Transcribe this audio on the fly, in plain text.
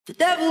เร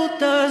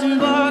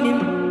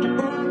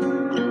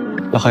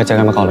าเคยเจอ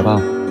กันมาก่อนหรือเปล่า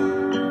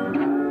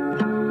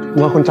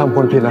ว่าคุณจำค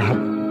นผิดแล้วครับ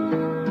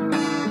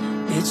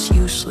It's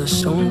useless,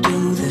 don't do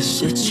this,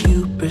 it's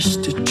hubris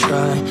to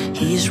try.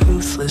 He's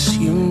ruthless,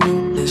 you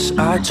knew this,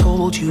 I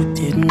told you,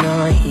 didn't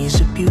I? He's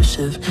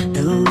abusive,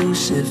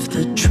 elusive,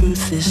 the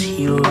truth is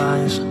he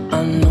lies.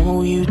 I know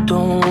you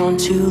don't want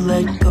to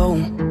let go.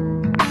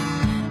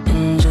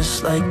 And just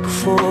like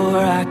before,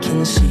 I can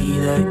see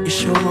that you're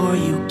sure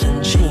you can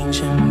change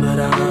him, but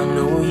I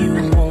know you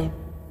won't.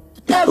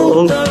 The devil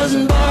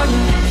doesn't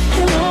bargain,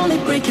 he'll only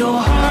break your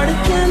heart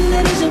again.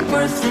 It isn't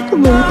worth it,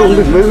 darling.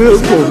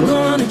 He's never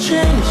gonna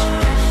change.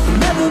 He'll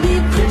never be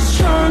Prince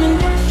Charming.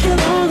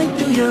 He'll only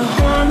do you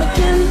harm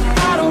again.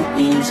 I don't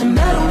mean to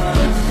meddle,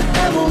 but the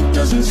devil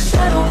doesn't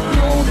settle.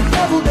 No, the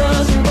devil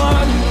doesn't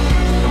bargain.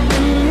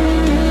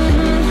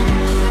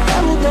 The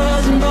devil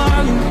doesn't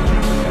bargain.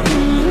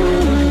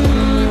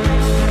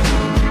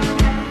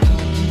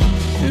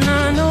 And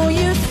I know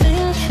you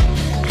think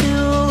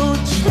he'll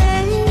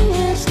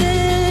change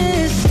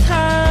this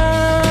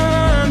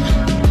time,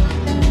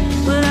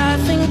 but I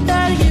think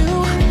that you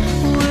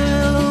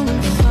will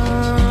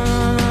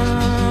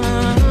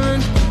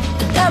find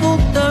the devil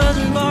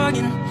doesn't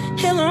bargain.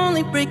 He'll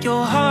only break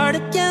your heart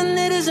again.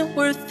 It isn't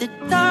worth it,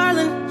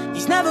 darling.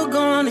 He's never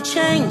gonna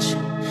change.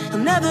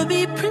 He'll never be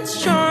Prince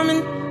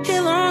Charming.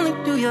 He'll only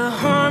do you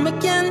harm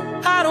again.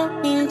 I don't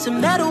mean to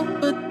meddle,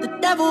 but the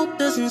devil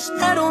doesn't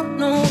settle.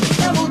 No, the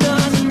devil